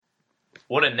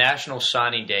What a national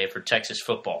signing day for Texas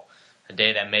football, a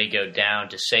day that may go down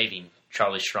to saving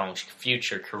Charlie Strong's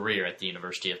future career at the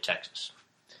University of Texas.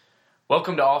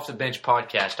 Welcome to Off the Bench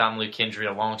Podcast. I'm Luke Hendry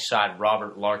alongside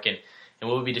Robert Larkin, and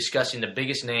we'll be discussing the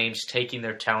biggest names taking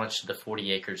their talents to the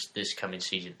 40 acres this coming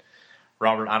season.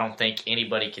 Robert, I don't think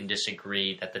anybody can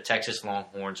disagree that the Texas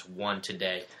Longhorns won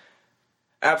today.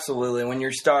 Absolutely. When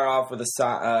you start off with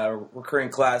a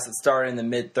recruiting class that started in the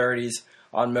mid-30s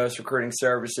on most recruiting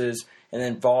services and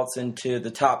then vaults into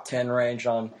the top 10 range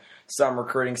on some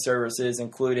recruiting services,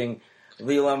 including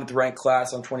the 11th ranked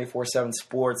class on 24/7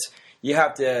 Sports, you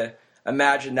have to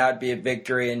imagine that would be a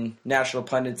victory, and national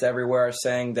pundits everywhere are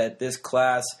saying that this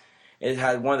class it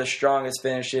had one of the strongest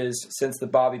finishes since the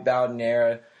Bobby Bowden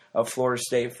era of Florida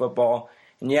State football.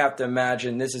 And you have to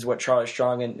imagine this is what Charlie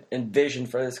Strong envisioned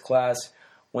for this class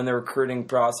when the recruiting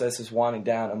process is winding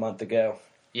down a month ago.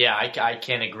 Yeah, I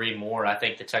can't agree more. I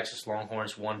think the Texas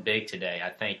Longhorns won big today. I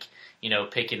think,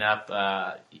 picking up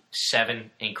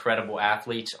 7 incredible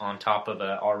athletes on top of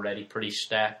an already pretty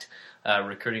stacked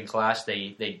recruiting class.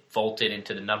 They vaulted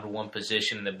into the number one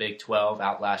position in the Big 12,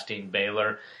 outlasting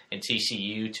Baylor and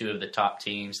TCU, two of the top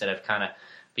teams that have kind of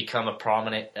become a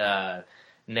prominent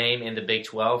name in the Big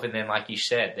 12. And then, like you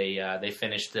said, they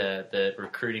finished the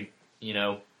recruiting,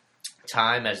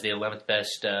 time as the 11th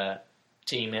best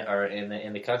team or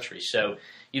in the country. So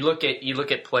you look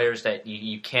at players that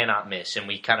you cannot miss, and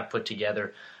we kind of put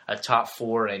together a top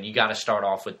 4, and you got to start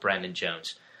off with Brandon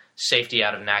Jones, safety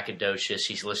out of Nacogdoches.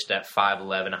 He's listed at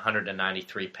 5'11",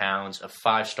 193 pounds, a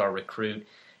 5-star recruit,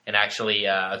 and actually,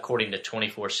 according to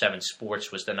 24/7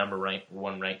 Sports, was the number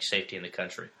one ranked safety in the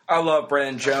country. I love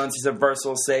Brandon Jones. He's a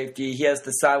versatile safety. He has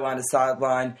the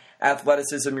sideline-to-sideline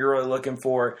athleticism you're really looking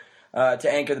for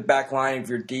to anchor the back line of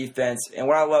your defense. And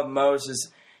what I love most is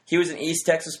he was an East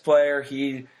Texas player.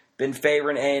 He'd been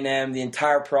favoring A&M the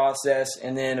entire process.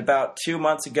 And then about 2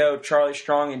 months ago, Charlie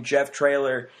Strong and Jeff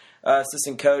Traylor,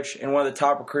 assistant coach and one of the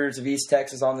top recruiters of East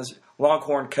Texas on this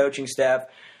Longhorn coaching staff,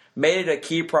 made it a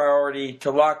key priority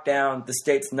to lock down the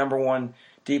state's number one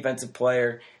defensive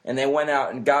player. And they went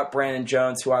out and got Brandon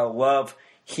Jones, who I love.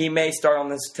 He may start on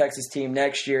this Texas team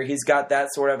next year. He's got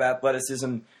that sort of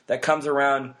athleticism that comes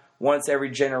around once every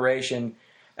generation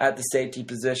at the safety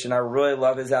position. I really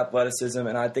love his athleticism,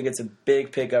 and I think it's a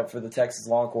big pickup for the Texas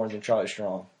Longhorns and Charlie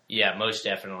Strong. Yeah, most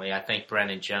definitely. I think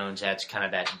Brandon Jones adds kind of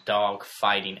that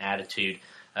dog-fighting attitude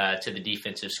to the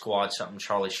defensive squad, something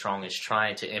Charlie Strong is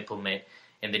trying to implement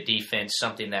in the defense,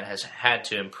 something that has had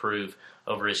to improve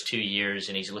over his 2 years,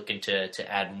 and he's looking to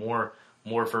add more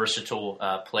versatile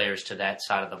players to that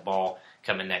side of the ball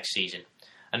coming next season.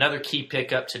 Another key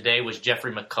pickup today was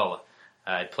Jeffrey McCullough.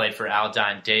 He played for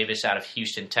Aldine Davis out of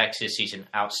Houston, Texas. He's an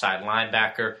outside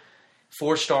linebacker,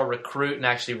 4-star recruit, and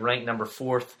actually ranked number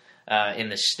 4th in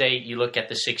the state. You look at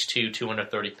the 6'2",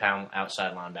 230-pound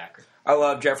outside linebacker. I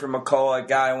love Jeffrey McCullough, a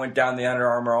guy who went down the Under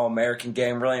Armour All-American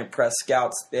game, really impressed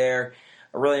scouts there,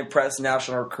 really impressed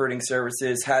national recruiting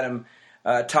services, had him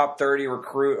top 30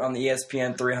 recruit on the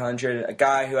ESPN 300, a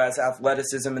guy who has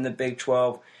athleticism in the Big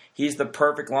 12. He's the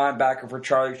perfect linebacker for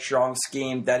Charlie Strong's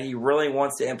scheme that he really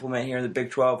wants to implement here in the Big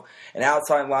 12. An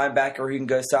outside linebacker who can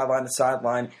go sideline to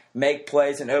sideline, make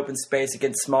plays in open space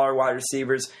against smaller wide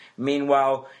receivers,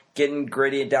 meanwhile getting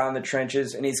gritty and down in the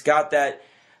trenches. And he's got that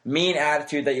mean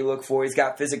attitude that you look for. He's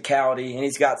got physicality, and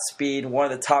he's got speed, one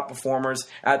of the top performers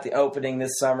at the opening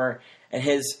this summer. And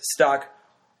his stock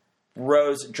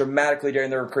rose dramatically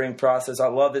during the recruiting process. I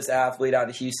love this athlete out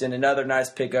of Houston. Another nice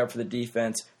pickup for the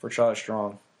defense for Charlie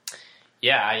Strong.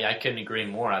 Yeah, I couldn't agree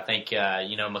more. I think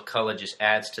McCullough just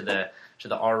adds to the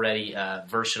already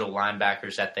versatile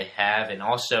linebackers that they have, and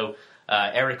also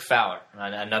Eric Fowler,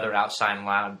 another outside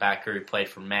linebacker who played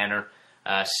for Manor,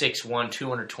 6'1",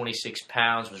 226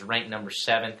 pounds, was ranked number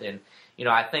 7th, and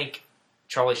I think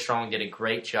Charlie Strong did a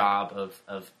great job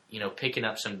of picking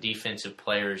up some defensive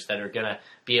players that are going to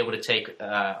be able to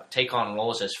take on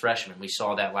roles as freshmen. We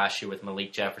saw that last year with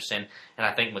Malik Jefferson, and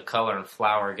I think McCullough and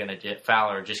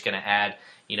Fowler are just going to add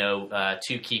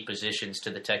 2 key positions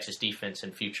to the Texas defense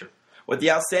in future. With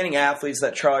the outstanding athletes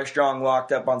that Charlie Strong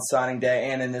locked up on signing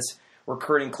day and in this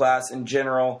recruiting class in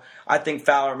general, I think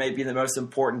Fowler may be the most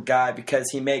important guy because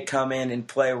he may come in and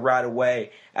play right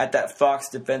away at that Fox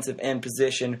defensive end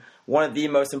position, one of the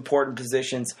most important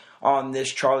positions on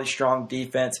this Charlie Strong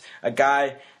defense, a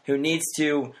guy who needs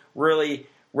to really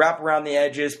wrap around the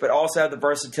edges but also have the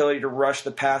versatility to rush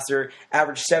the passer,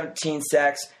 averaged 17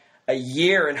 sacks a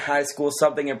year in high school,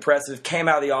 something impressive, came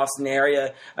out of the Austin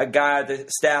area, a guy the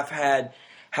staff had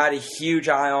had a huge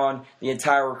eye on the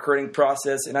entire recruiting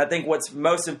process. And I think what's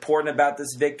most important about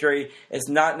this victory is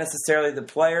not necessarily the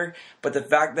player, but the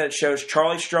fact that it shows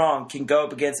Charlie Strong can go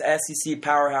up against SEC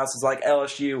powerhouses like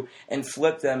LSU and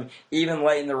flip them even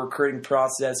late in the recruiting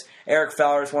process. Eric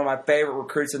Fowler is one of my favorite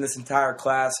recruits in this entire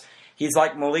class. He's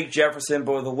like Malik Jefferson,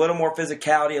 but with a little more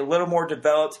physicality, a little more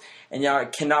developed, and I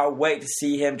cannot wait to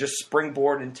see him just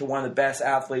springboard into one of the best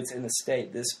athletes in the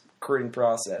state this recruiting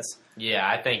process. Yeah,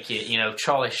 I think,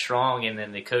 Charlie Strong and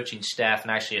then the coaching staff and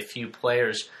actually a few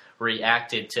players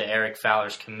reacted to Eric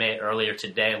Fowler's commit earlier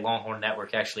today. Longhorn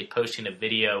Network actually posting a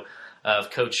video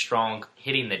of Coach Strong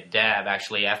hitting the dab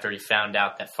actually after he found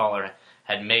out that Fowler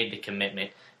had made the commitment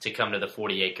to come to the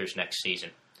 40 Acres next season.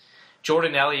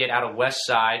 Jordan Elliott out of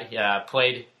Westside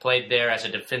played there as a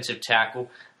defensive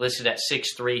tackle, listed at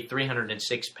 6'3",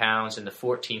 306 pounds, and the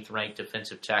 14th ranked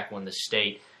defensive tackle in the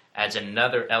state, adds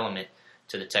another element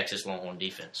to the Texas Longhorn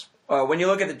defense. When you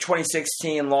look at the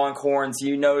 2016 Longhorns,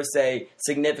 you notice a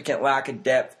significant lack of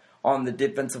depth on the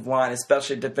defensive line,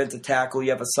 especially defensive tackle.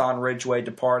 You have Hassan Ridgeway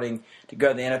departing to go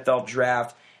to the NFL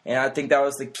draft. And I think that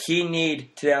was the key need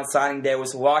today on signing day,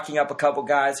 was locking up a couple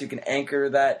guys who can anchor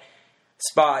that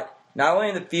spot, not only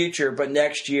in the future, but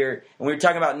next year. And we were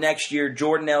talking about next year,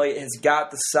 Jordan Elliott has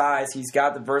got the size, he's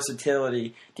got the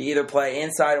versatility to either play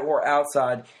inside or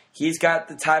outside. He's got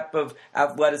the type of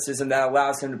athleticism that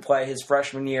allows him to play his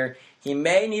freshman year. He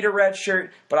may need a red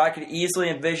shirt, but I could easily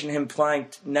envision him playing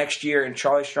next year in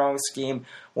Charlie Strong's scheme,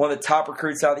 one of the top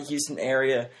recruits out of the Houston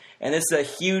area. And this is a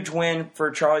huge win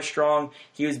for Charlie Strong.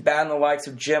 He was batting the likes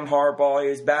of Jim Harbaugh. He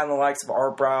was batting the likes of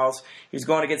Art Briles. He was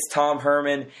going against Tom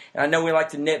Herman. And I know we like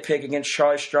to nitpick against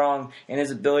Charlie Strong and his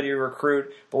ability to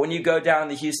recruit. But when you go down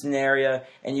to the Houston area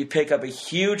and you pick up a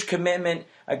huge commitment,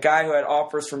 a guy who had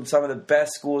offers from some of the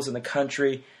best schools in the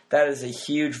country, that is a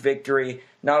huge victory,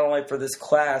 not only for this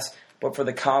class, but for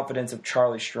the confidence of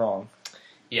Charlie Strong.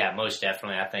 Yeah, most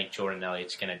definitely. I think Jordan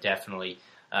Elliott's going to definitely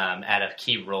add a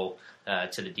key role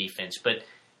to the defense. But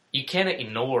you can't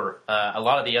ignore a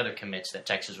lot of the other commits that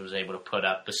Texas was able to put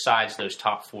up besides those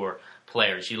top four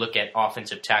players. You look at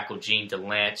offensive tackle Gene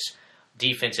DeLance,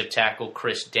 defensive tackle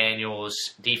Chris Daniels,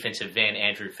 defensive end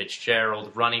Andrew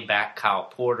Fitzgerald, running back Kyle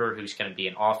Porter, who's going to be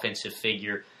an offensive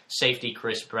figure, safety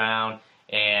Chris Brown,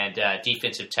 and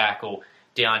defensive tackle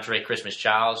DeAndre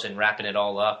Christmas-Giles, and wrapping it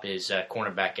all up is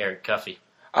cornerback Eric Cuffey.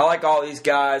 I like all these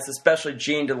guys, especially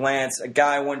Gene DeLance, a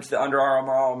guy who went to the Under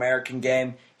Armour All-American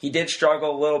game. He did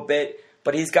struggle a little bit,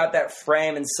 but he's got that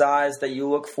frame and size that you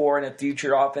look for in a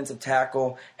future offensive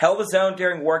tackle. Held his own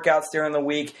during workouts during the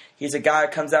week. He's a guy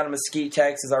who comes out of Mesquite,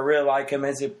 Texas. I really like him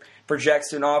as he projects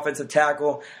to an offensive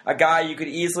tackle. A guy you could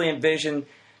easily envision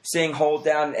seeing hold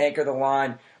down and anchor the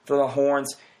line for the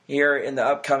Horns here in the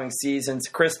upcoming seasons.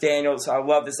 Chris Daniels, I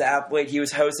love this athlete. He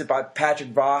was hosted by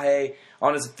Patrick Vahe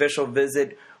on his official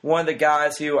visit. One of the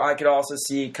guys who I could also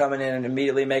see coming in and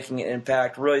immediately making an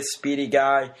impact. Really speedy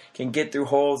guy, can get through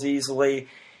holes easily.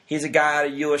 He's a guy out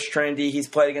of Euless Trinity. He's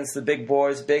played against the big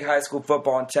boys, big high school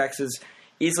football in Texas.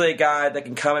 Easily a guy that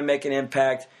can come and make an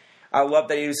impact. I love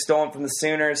that he was stolen from the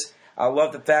Sooners. I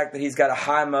love the fact that he's got a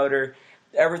high motor.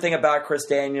 Everything about Chris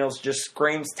Daniels just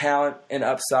screams talent and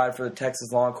upside for the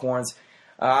Texas Longhorns.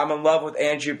 I'm in love with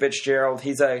Andrew Fitzgerald.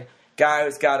 He's a guy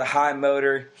who's got a high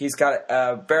motor. He's got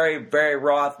a very, very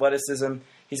raw athleticism.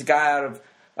 He's a guy out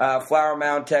of Flower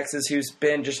Mound, Texas, who's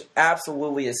been just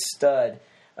absolutely a stud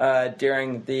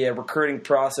during the recruiting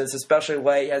process, especially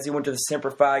late as he went to the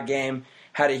Semper Fi game.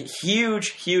 Had a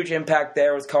huge, huge impact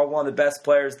there. Was called one of the best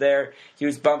players there. He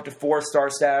was bumped to 4-star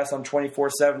status on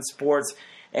 24/7 Sports.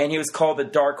 And he was called the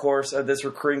dark horse of this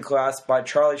recruiting class by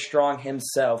Charlie Strong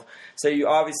himself. So you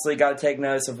obviously got to take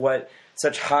notice of what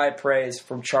such high praise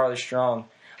from Charlie Strong.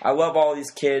 I love all these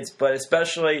kids, but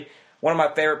especially one of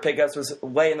my favorite pickups was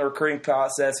late in the recruiting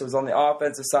process. It was on the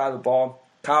offensive side of the ball.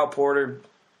 Kyle Porter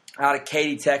out of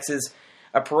Katy, Texas,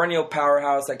 a perennial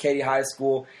powerhouse at Katy High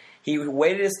School. He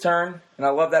waited his turn, and I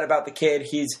love that about the kid.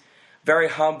 He's very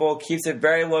humble, keeps it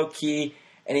very low-key.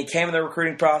 And he came in the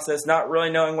recruiting process not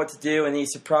really knowing what to do, and he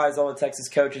surprised all the Texas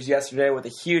coaches yesterday with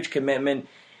a huge commitment.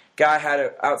 Guy had an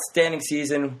outstanding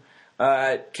season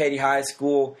at Katy High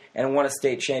School and won a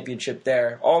state championship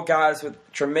there. All guys with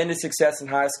tremendous success in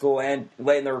high school and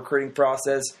late in the recruiting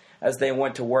process as they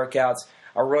went to workouts.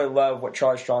 I really love what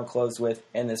Charlie Strong closed with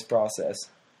in this process.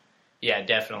 Yeah,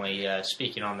 definitely.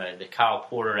 Speaking on the Kyle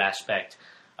Porter aspect,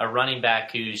 a running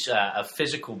back who's a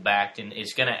physical back and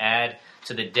is going to add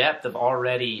to the depth of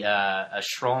already a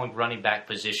strong running back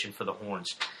position for the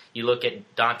Horns. You look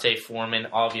at Dante Foreman,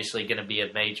 obviously going to be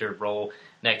a major role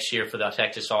next year for the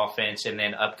Texas offense, and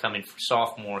then upcoming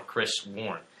sophomore Chris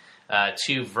Warren.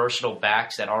 two versatile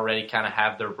backs that already kind of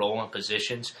have their role and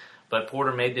positions. But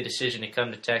Porter made the decision to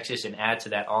come to Texas and add to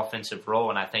that offensive role,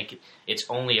 and I think it's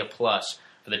only a plus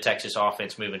for the Texas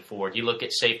offense moving forward. You look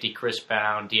at safety Chris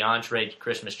Brown, DeAndre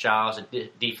Christmas-Giles, a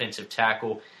defensive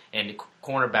tackle, and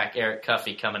cornerback Eric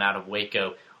Cuffey coming out of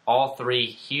Waco. All three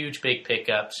huge, big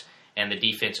pickups, and the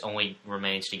defense only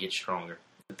remains to get stronger.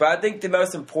 But I think the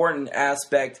most important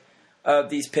aspect of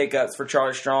these pickups for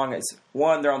Charlie Strong is,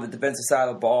 one, they're on the defensive side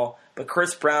of the ball, but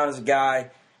Chris Brown is a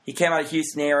guy, he came out of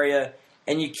Houston area,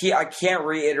 and I can't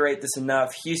reiterate this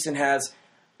enough. Houston has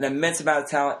an immense amount of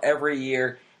talent every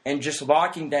year, and just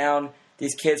locking down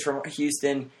these kids from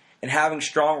Houston and having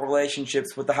strong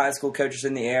relationships with the high school coaches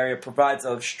in the area provides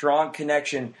a strong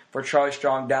connection for Charlie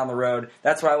Strong down the road.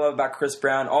 That's what I love about Chris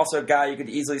Brown. Also a guy you could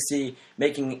easily see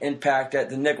making an impact at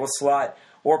the nickel slot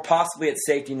or possibly at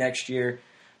safety next year.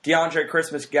 DeAndre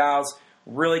Christmas-Giles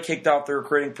really kicked off the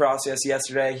recruiting process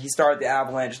yesterday. He started the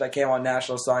Avalanche that came on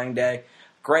National Signing Day.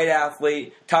 Great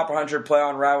athlete, top 100 player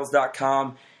on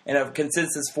Rivals.com, and a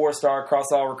consensus 4-star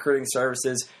across all recruiting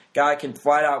services. Guy can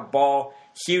flat out ball,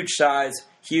 huge size,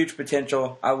 huge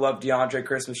potential. I love DeAndre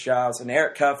Christmas-Giles. And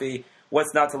Eric Cuffey,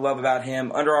 what's not to love about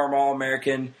him? Under Armour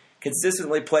All-American,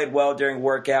 consistently played well during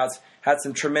workouts, had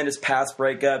some tremendous pass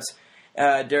breakups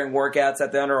during workouts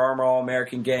at the Under Armour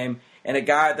All-American game. And a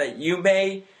guy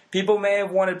that people may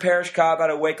have wanted Parrish Cobb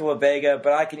out of Waco La Vega,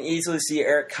 but I can easily see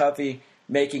Eric Cuffey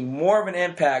making more of an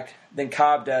impact than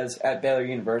Cobb does at Baylor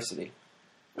University.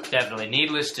 Definitely.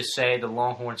 Needless to say, the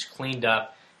Longhorns cleaned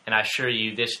up, and I assure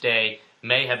you this day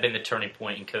may have been the turning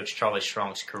point in Coach Charlie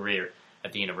Strong's career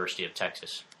at the University of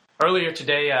Texas. Earlier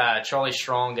today, Charlie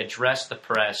Strong addressed the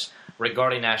press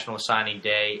regarding National Signing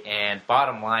Day, and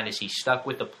bottom line is he stuck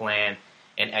with the plan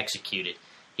and executed.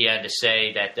 He had to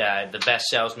say that the best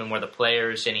salesmen were the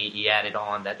players, and he added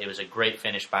on that it was a great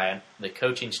finish by the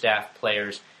coaching staff,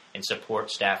 players, and support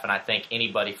staff. And I think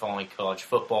anybody following college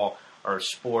football or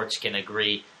sports can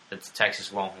agree that the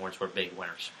Texas Longhorns were big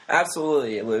winners.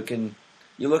 Absolutely, Luke. And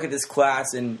you look at this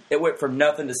class, and it went from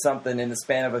nothing to something in the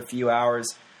span of a few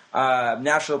hours.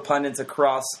 National pundits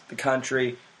across the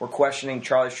country were questioning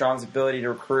Charlie Strong's ability to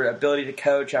recruit, ability to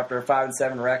coach after a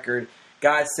 5-7 record.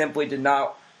 Guys seemingly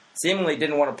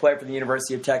didn't want to play for the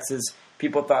University of Texas.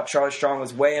 People thought Charlie Strong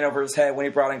was way in over his head when he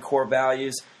brought in core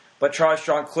values. But Charlie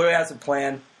Strong clearly has a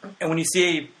plan. And when you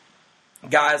see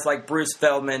guys like Bruce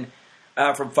Feldman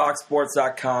from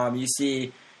FoxSports.com, you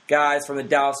see guys from the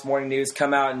Dallas Morning News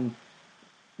come out and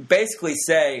basically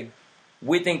say,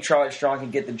 we think Charlie Strong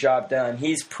can get the job done.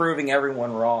 He's proving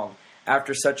everyone wrong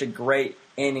after such a great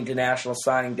ending to National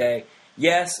Signing Day.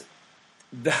 Yes,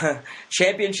 the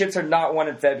championships are not won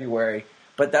in February,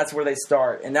 but that's where they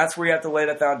start. And that's where you have to lay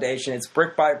the foundation. It's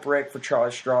brick by brick for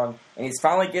Charlie Strong. And he's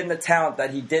finally getting the talent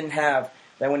that he didn't have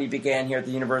when he began here at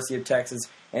the University of Texas.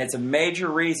 And it's a major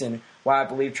reason why I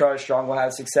believe Charlie Strong will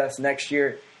have success next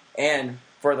year and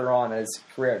further on in his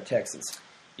career at Texas.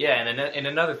 Yeah, and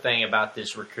another thing about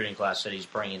this recruiting class that he's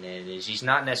bringing in is he's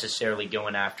not necessarily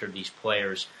going after these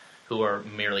players who are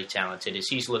merely talented.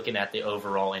 He's looking at the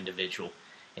overall individual.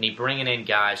 And he's bringing in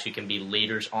guys who can be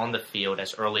leaders on the field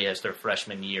as early as their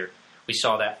freshman year. We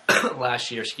saw that last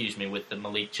year, with the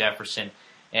Malik Jefferson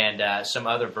and some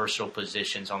other versatile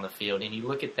positions on the field. And you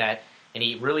look at that, and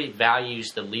he really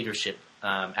values the leadership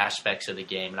aspects of the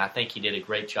game. And I think he did a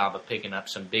great job of picking up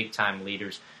some big-time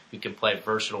leaders who can play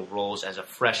versatile roles as a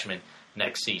freshman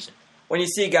next season. When you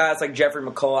see guys like Jeffrey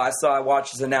McCullough, I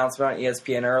watched his announcement on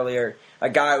ESPN earlier, a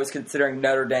guy who was considering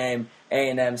Notre Dame,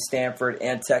 A&M, Stanford,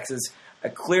 and Texas, a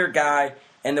clear guy,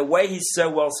 and the way he's so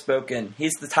well-spoken,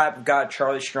 he's the type of guy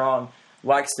Charlie Strong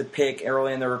likes to pick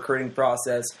early in the recruiting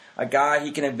process, a guy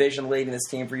he can envision leading this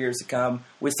team for years to come.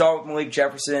 We saw with Malik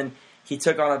Jefferson, he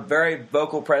took on a very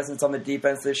vocal presence on the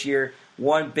defense this year,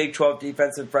 won Big 12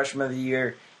 Defensive Freshman of the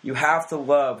Year. You have to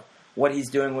love what he's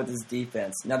doing with his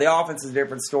defense. Now, the offense is a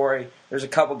different story. There's a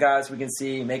couple guys we can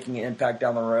see making an impact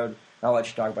down the road. I'll let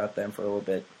you talk about them for a little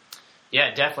bit.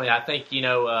 Yeah, definitely. I think,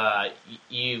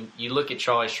 you look at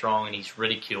Charlie Strong, and he's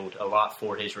ridiculed a lot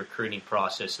for his recruiting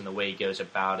process and the way he goes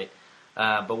about it.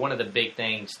 But one of the big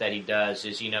things that he does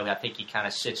is, I think he kind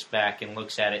of sits back and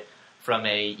looks at it from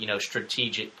a,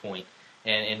 strategic point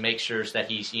and makes sure that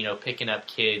he's, picking up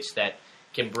kids that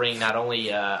can bring not only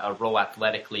a role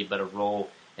athletically, but a role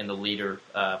in the leader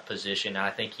position. And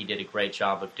I think he did a great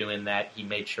job of doing that. He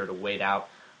made sure to wait out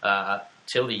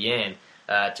till the end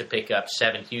to pick up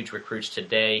 7 huge recruits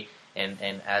today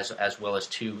and as well as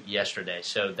 2 yesterday.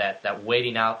 So that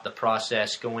waiting out the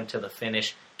process, going to the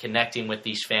finish, connecting with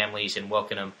these families and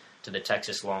welcoming them to the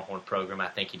Texas Longhorn program, I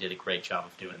think he did a great job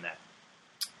of doing that.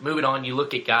 Moving on, you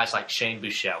look at guys like Shane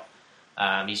Buechele.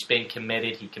 He's been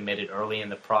committed. He committed early in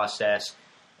the process,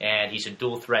 and he's a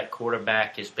dual-threat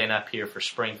quarterback. Has been up here for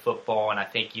spring football, and I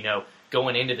think,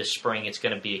 going into the spring, it's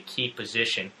going to be a key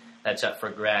position that's up for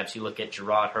grabs. You look at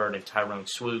Gerard Hurd and Tyrone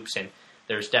Swoops, and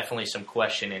there's definitely some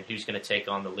question in who's going to take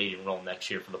on the leading role next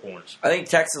year for the Horns. I think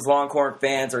Texas Longhorn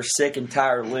fans are sick and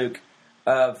tired, Luke,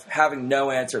 of having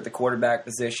no answer at the quarterback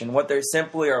position. What they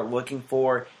simply are looking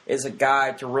for is a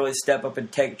guy to really step up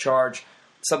and take charge,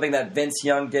 something that Vince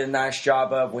Young did a nice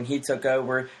job of when he took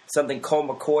over, something Colt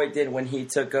McCoy did when he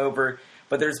took over.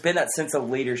 But there's been that sense of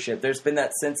leadership. There's been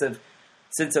that sense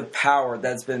of power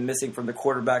that's been missing from the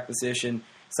quarterback position,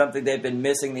 something they've been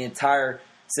missing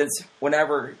since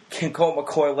whenever Colt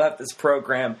McCoy left this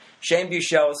program. Shane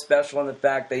Buechele is special in the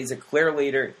fact that he's a clear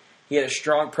leader. He had a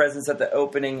strong presence at the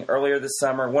opening earlier this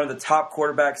summer. One of the top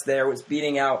quarterbacks there was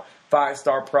beating out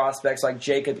five-star prospects like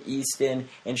Jacob Easton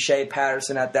and Shea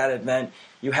Patterson at that event.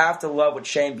 You have to love what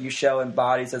Shane Buechele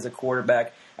embodies as a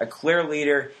quarterback. A clear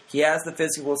leader. He has the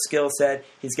physical skill set.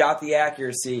 He's got the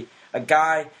accuracy. A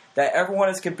guy that everyone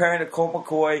is comparing to Colt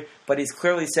McCoy, but he's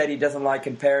clearly said he doesn't like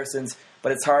comparisons,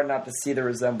 but it's hard not to see the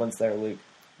resemblance there, Luke.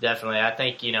 Definitely. I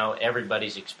think,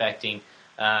 everybody's expecting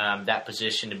that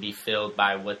position to be filled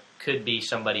by what could be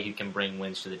somebody who can bring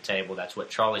wins to the table. That's what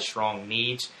Charlie Strong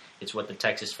needs. It's what the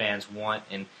Texas fans want.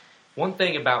 And one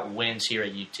thing about wins here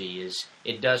at UT is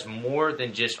it does more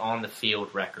than just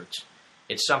on-the-field records.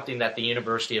 It's something that the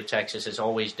University of Texas has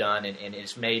always done, and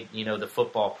it's made, the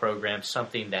football program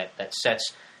something that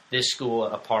sets this school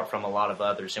apart from a lot of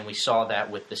others. And we saw that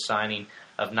with the signing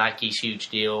of Nike's huge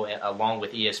deal, along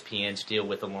with ESPN's deal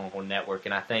with the Longhorn Network.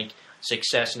 And I think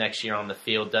success next year on the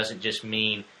field doesn't just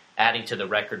mean adding to the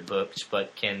record books,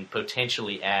 but can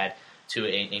potentially add to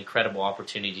incredible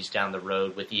opportunities down the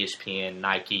road with ESPN,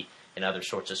 Nike, and other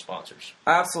sorts of sponsors.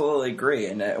 I absolutely agree.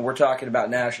 And we're talking about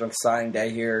National Signing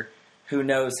Day here. Who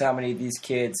knows how many of these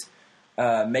kids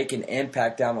make an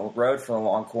impact down the road for the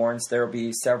Longhorns. There will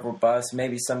be several busts,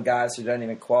 maybe some guys who don't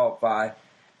even qualify.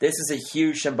 This is a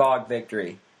huge symbolic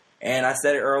victory. And I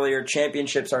said it earlier,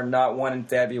 championships are not won in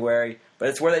February, but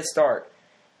it's where they start.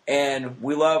 And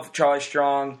we love Charlie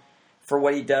Strong for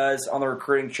what he does on the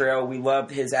recruiting trail. We love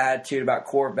his attitude about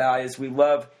core values. We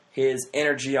love his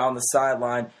energy on the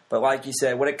sideline. But like you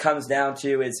said, what it comes down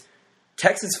to is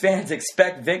Texas fans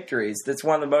expect victories. That's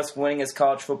one of the most winningest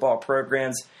college football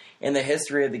programs in the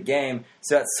history of the game.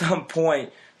 So at some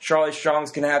point, Charlie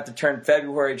Strong's going to have to turn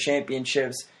February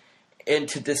championships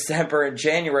into December and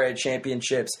January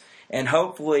championships. And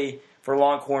hopefully for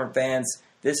Longhorn fans,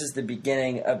 this is the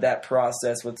beginning of that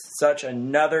process with such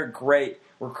another great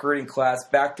recruiting class,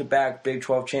 back-to-back Big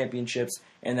 12 championships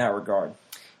in that regard.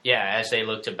 Yeah, as they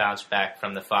look to bounce back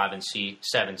from the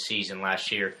 5-7 season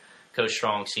last year, Coach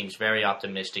Strong seems very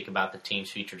optimistic about the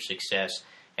team's future success,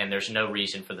 and there's no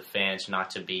reason for the fans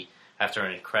not to be after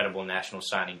an incredible National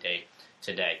Signing Day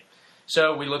today.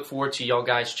 So we look forward to y'all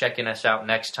guys checking us out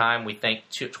next time. We thank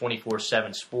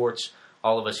 24/7 Sports,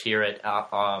 all of us here at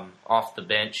Off the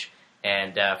Bench,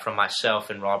 and from myself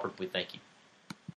and Robert, we thank you.